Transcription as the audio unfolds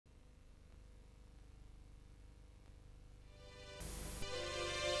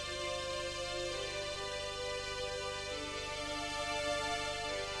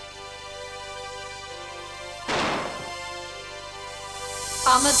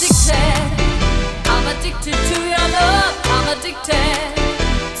I'm addicted. I'm addicted to your love. I'm addicted.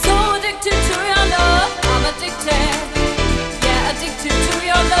 So addicted to your love. I'm addicted. Yeah, addicted to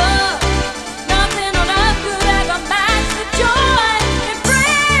your love. Nothing on earth could ever match the joy it brings.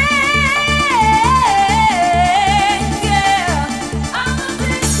 Yeah, I'm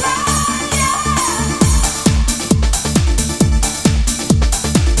addicted.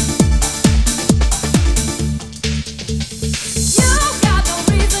 You got no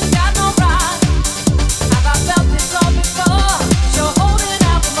reason, got no right. Have I felt this all before? You're holding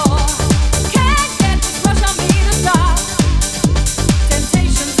out for more. Can't get this rush on me to stop.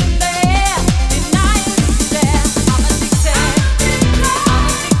 Temptations in the air, denying it's there. I'm addicted. I'm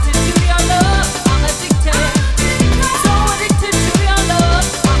addicted to your love. I'm addicted. So addicted to your love.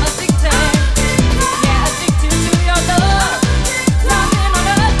 I'm addicted. Yeah, addicted to your love. Nothing on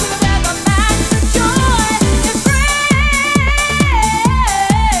earth could ever match the joy it brings.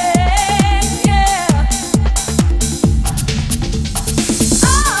 Yeah.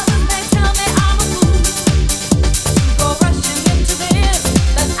 Others may tell me I'm a fool to go rushing into this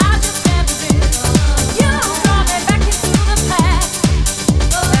that I just can't resist. You draw me back into the past,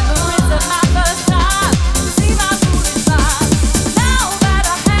 memories of my first time. See my foolish mind. Now that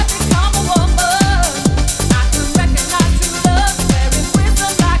I have become a woman, I can recognize true love, wearing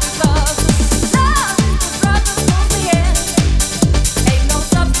wisdom like a glove. Love is the drug that pulls me in. Ain't no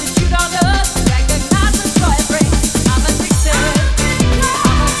substitute on earth. Recognize the joy it brings. I'm addicted.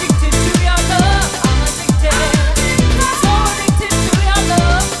 I'm addicted to your love. I'm addicted. So addicted to your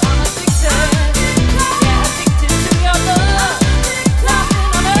love. I'm addicted. Yeah, addicted to your love. Nothing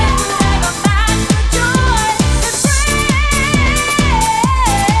on earth could ever match the joy it brings.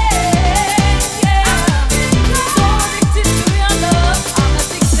 Yeah, so addicted to your love. I'm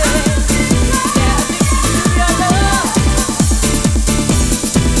addicted. Yeah, addicted to your love.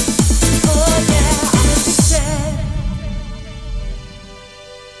 Oh yeah, I'm addicted.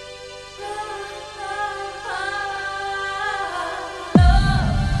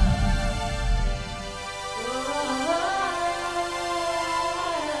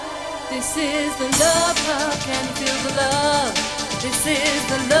 This is the love hub, can you feel the love? This is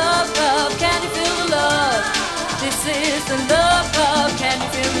the love hub, can you feel the love? This is the love hub, can you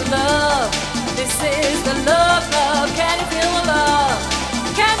feel the love? This is the love hub, can you feel